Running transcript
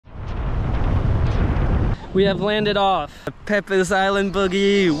We have landed off Pepe's Island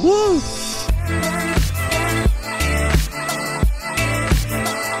Boogie. Woo!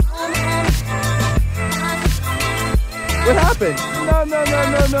 What happened? No, no, no,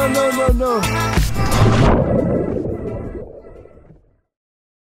 no, no, no, no, no.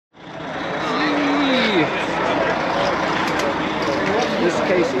 This is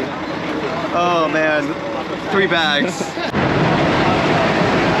Casey. Oh man, 3 bags.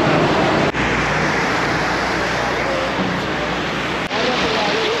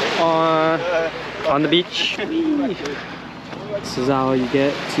 On the beach. This is how you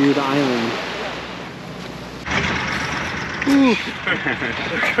get to the island. Ooh.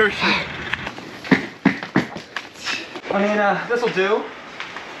 I mean, this'll do.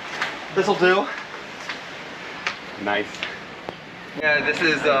 This'll do. Nice. Yeah, this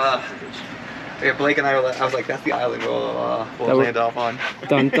is, yeah, Blake and I were, I was like, that's the island we'll land off on.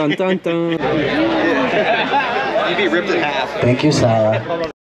 Dun dun dun dun. You'd be ripped in half. Thank you, Sarah.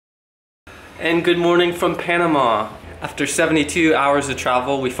 And good morning from Panama. After 72 hours of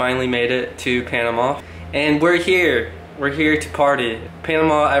travel, we finally made it to Panama. And we're here. We're here to party.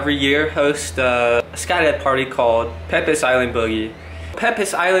 Panama every year hosts a skydive party called Pepe's Island Boogie.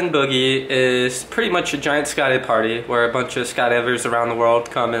 Pepe's Island Boogie is pretty much a giant skydive party where a bunch of skydivers around the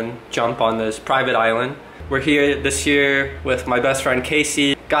world come and jump on this private island. We're here this year with my best friend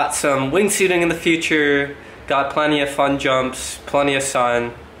Casey. Got some wingsuiting in the future, got plenty of fun jumps, plenty of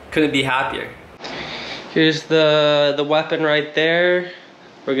sun. Couldn't be happier. Here's the weapon right there.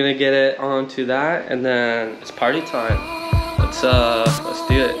 We're gonna get it onto that and then it's party time. Let's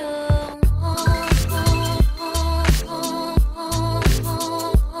do it.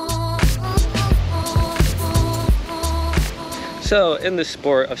 So in the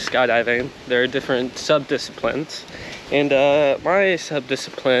sport of skydiving, there are different sub-disciplines. And my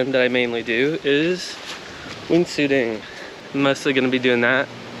sub-discipline that I mainly do is wingsuiting. I'm mostly gonna be doing that.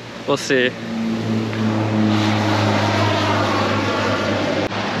 We'll see.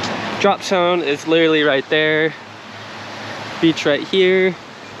 Drop zone is literally right there. Beach right here.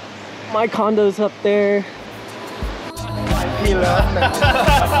 My condo's up there.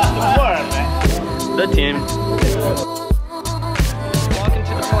 The team. Walking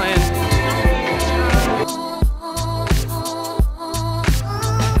to the plane.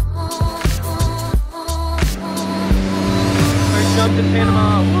 First jump in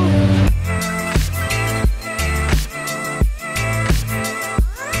Panama. Woo.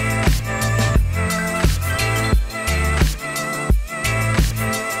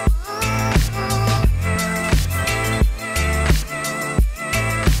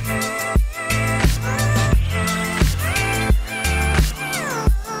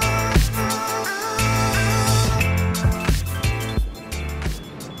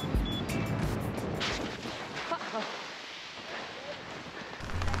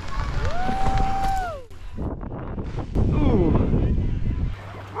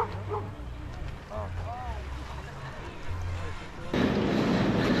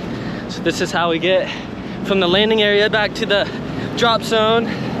 So this is how we get from the landing area back to the drop zone.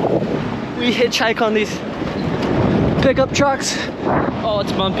 We hitchhike on these pickup trucks. Oh,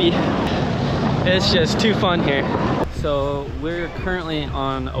 it's bumpy. It's just too fun here. So we're currently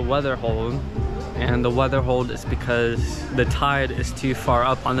on a weather hold, and the weather hold is because the tide is too far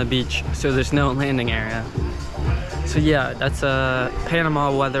up on the beach, so there's no landing area. So yeah, that's a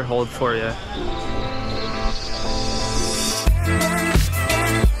Panama weather hold for you.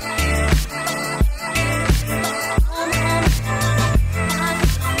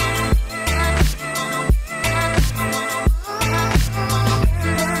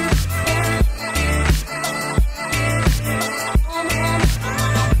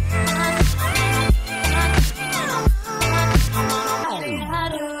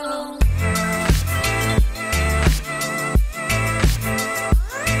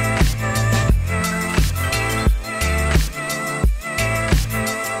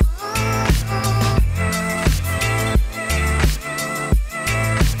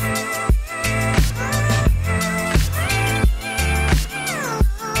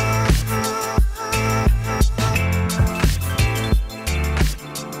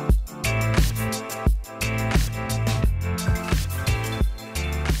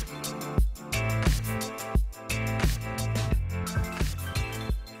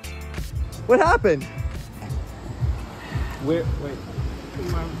 What happened? Wait.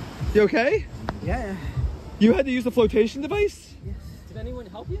 You okay? Yeah. You had to use the flotation device? Yes. Did anyone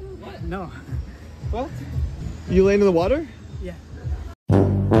help you? What? No. What? You laying in the water? Yeah.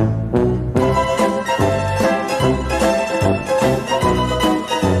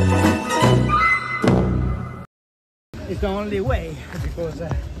 the only way because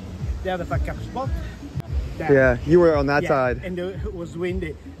they have a backup spot. There. Yeah, you were on that Yeah, side. and it was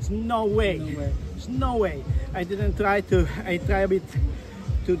windy. It's no way. It's no way. I didn't try to. I tried a bit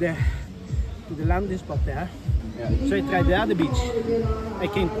to the landing spot there. Yeah. So I tried the other beach. I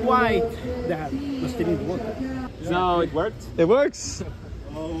came quite there, but still in the water. So it worked? It works.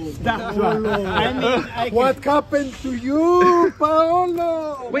 That's right. I mean, What happened to you,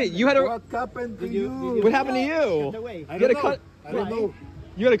 Paolo? Wait, you had a. What happened to you? What happened to you? I You had a cut. I don't know.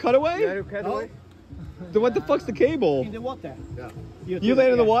 You had a cutaway? No? Then what the fuck's the cable? in the water. Yeah. You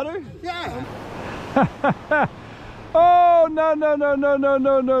landed in the water? Yeah. Oh, no, no, no, no, no,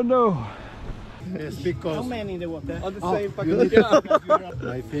 no, no, no. It's How because many in the water? On the Oh, same fucking. you need to-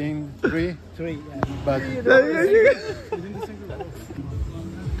 I think 3, 3. Yeah. but The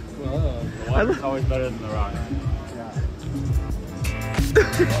water's always better than the rock.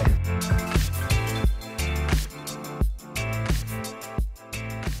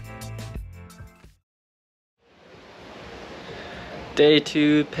 Day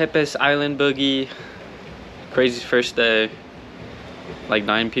 2, Pepe's Island Boogie. Crazy first day. Like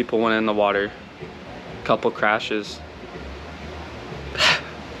 9 people went in the water. Couple crashes.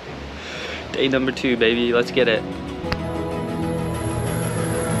 Day number 2, baby. Let's get it.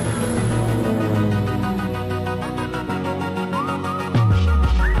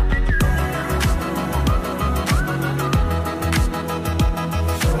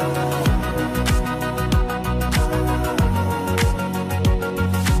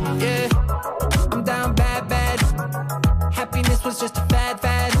 Happiness was just a fad.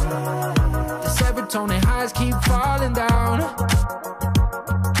 The serotonin highs keep falling down.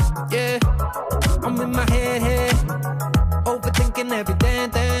 Yeah, I'm in my head, overthinking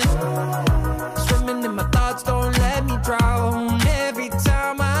everything. Swimming in my thoughts, don't let me drown. Every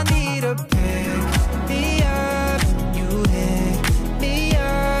time I need a pick me up, you hit me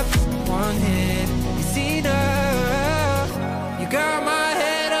up. One hit is enough. You got my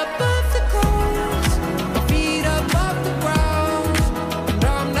head above the clouds, my feet above the ground, and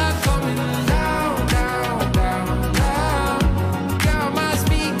I'm not coming down, down, down, down. Got my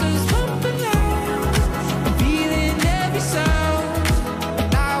speakers pumping loud, I'm feeling every sound,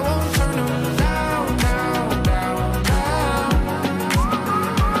 and I won't turn them down, down, down, down.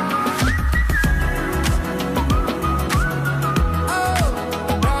 Oh,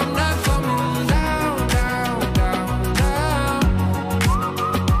 and I'm not coming down, down, down, down.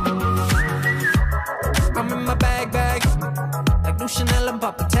 I'm in my bag, like new Chanel and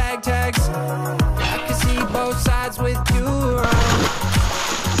Papa tags. I can see both sides with you around.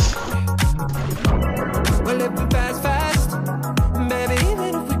 Well, if we fast, baby,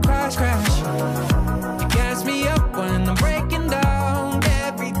 even if we crash, you gas me up when I'm breaking down.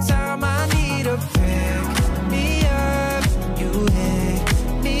 Every time I need a pick me up, you hit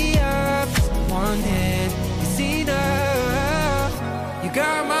me up. One hit is enough. You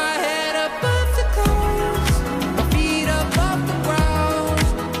got my head above the clouds, my feet above the ground,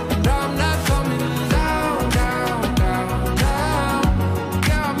 and I'm not coming down, down, down, down.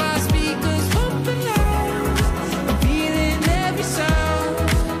 Got my speakers pumping loud, I'm feeling every sound,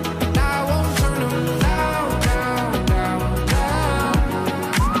 and I won't turn them down, down, down, down.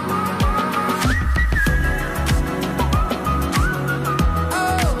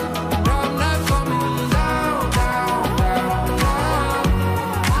 Oh, and I'm not coming down, down, down, down.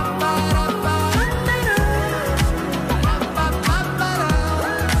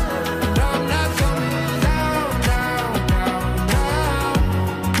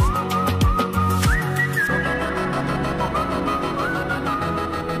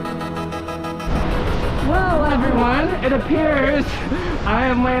 Well, everyone, it appears I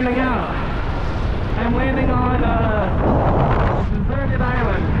am landing out. I'm landing on a deserted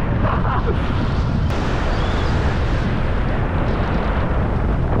island.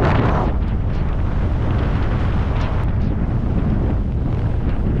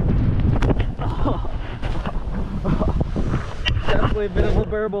 Definitely a bit of a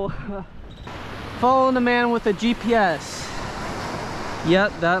burble. Following the man with a GPS.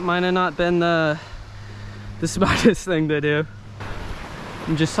 Yep, that might have not been the smartest thing to do.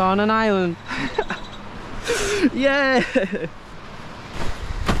 I'm just on an island. Yeah.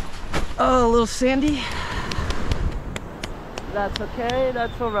 Oh, a little sandy. That's okay,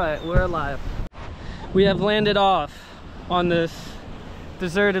 that's all right, we're alive. We have landed off on this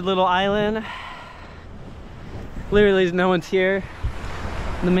deserted little island. Literally no one's here.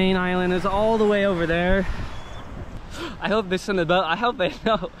 The main island is all the way over there. I hope they send a boat. I hope they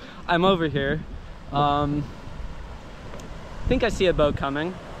know I'm over here. I think I see a boat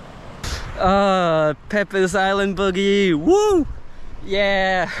coming. Pepe's Island Boogie. Woo!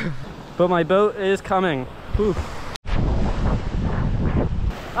 Yeah! But my boat is coming. Whew.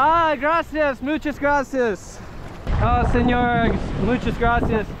 Ah, gracias, muchas gracias. Oh, senor, muchas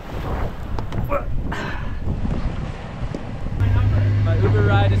gracias. My Uber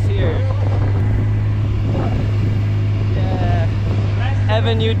ride is here. Yeah.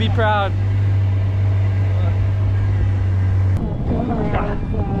 Evan, you'd be proud.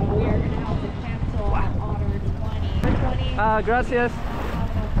 Gracias.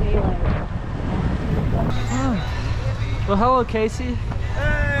 Well, hello, Casey.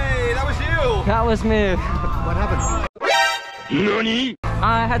 Hey, that was you. That was me. What happened? NANI?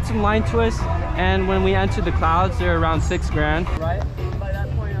 I had some line twists, and when we entered the clouds, they're around $6 grand. Right? By that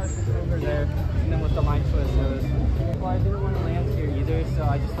point, I was just over there, and then with the line twist, it was... Well, I didn't want to land here either, so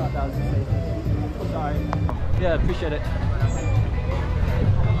I just thought that was the safest. Sorry. Yeah, appreciate it.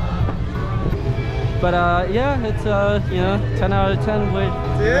 But yeah, it's you know, 10 out of 10 would.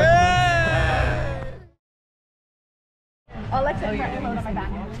 Yeah! Alexa, put your phone on my back.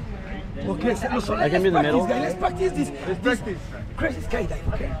 Okay, so I can be in the middle. Let's practice this. Let's practice. Crazy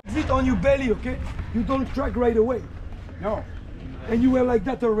skydive, okay? Sit on your belly, okay? You don't track right away. No. And you were like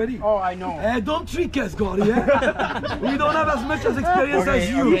that already. Oh, I know. Don't trick us, Gordy, yeah? We don't have as much as experience as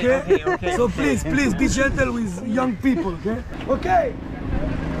you, okay? So please be gentle with young people, okay? Okay.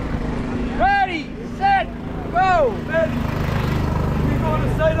 Ready, set, go! Ready. We go on the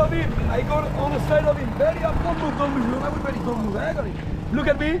side of him. I go on the side of him. Ready up, don't move. Everybody don't move, eh, Gordy? Look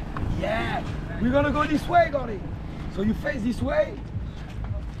at me. Yeah. We're gonna go this way, Gordy. So you face this way.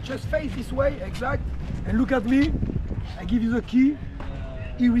 Just face this way, exact. And look at me. I give you the key.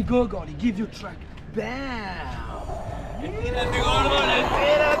 Here we go, Gordy. Give you track. Bam!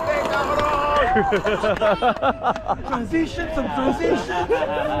 Transition, some transition.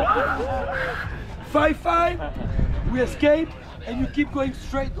 5-5. We escape, and you keep going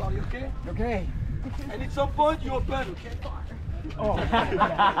straight, Gordy, okay? Okay. And at some point you open, okay? Oh.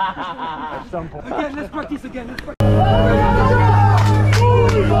 At some point. Again, let's practice again. Let's practice.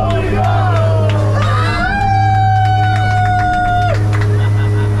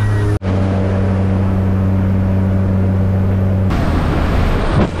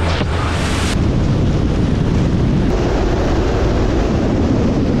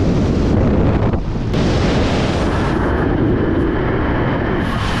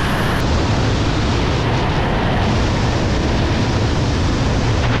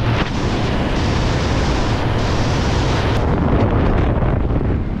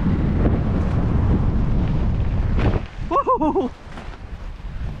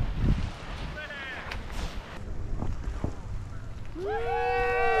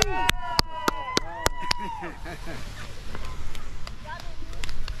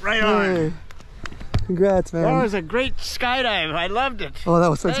 Right on. Hey. Congrats, man. That was a great skydive. I loved it. Oh, that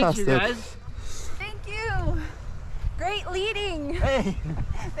was fantastic. Thank you, guys. Thank you. Great leading. Hey,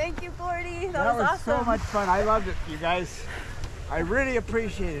 Thank you, Gordy. That that was was awesome. so much fun. I loved it, you guys. I really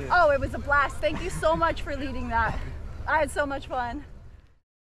appreciated it. Oh, it was a blast. Thank you so much for leading that. I had so much fun.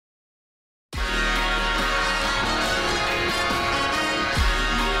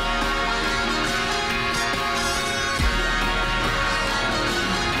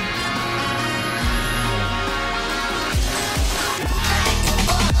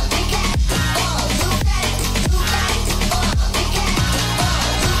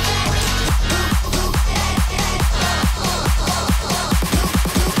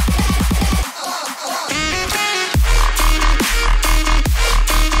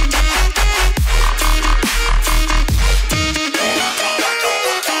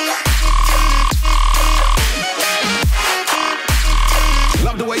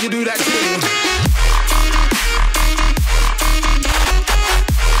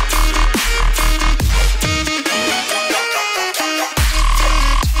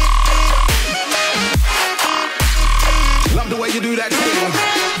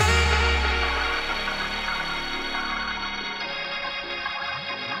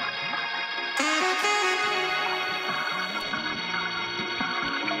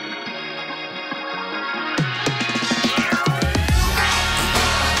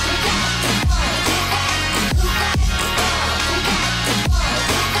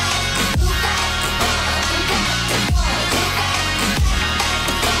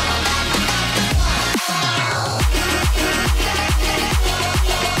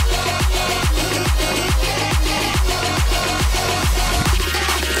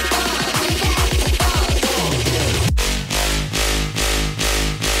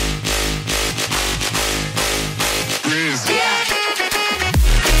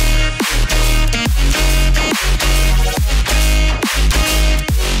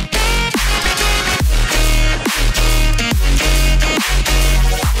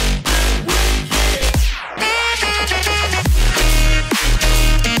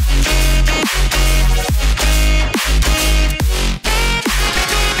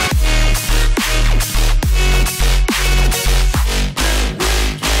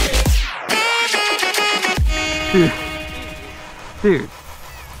 Dude,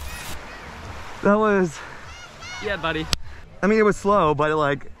 that was... Yeah, buddy. I mean, it was slow, but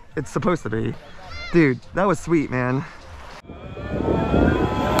like, it's supposed to be. Dude, that was sweet, man.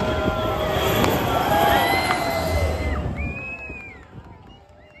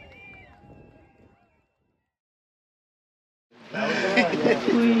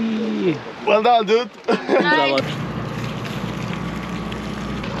 Well done, dude.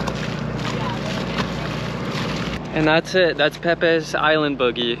 And that's it. That's Pepe's Island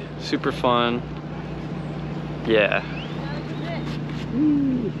Boogie. Super fun. Yeah.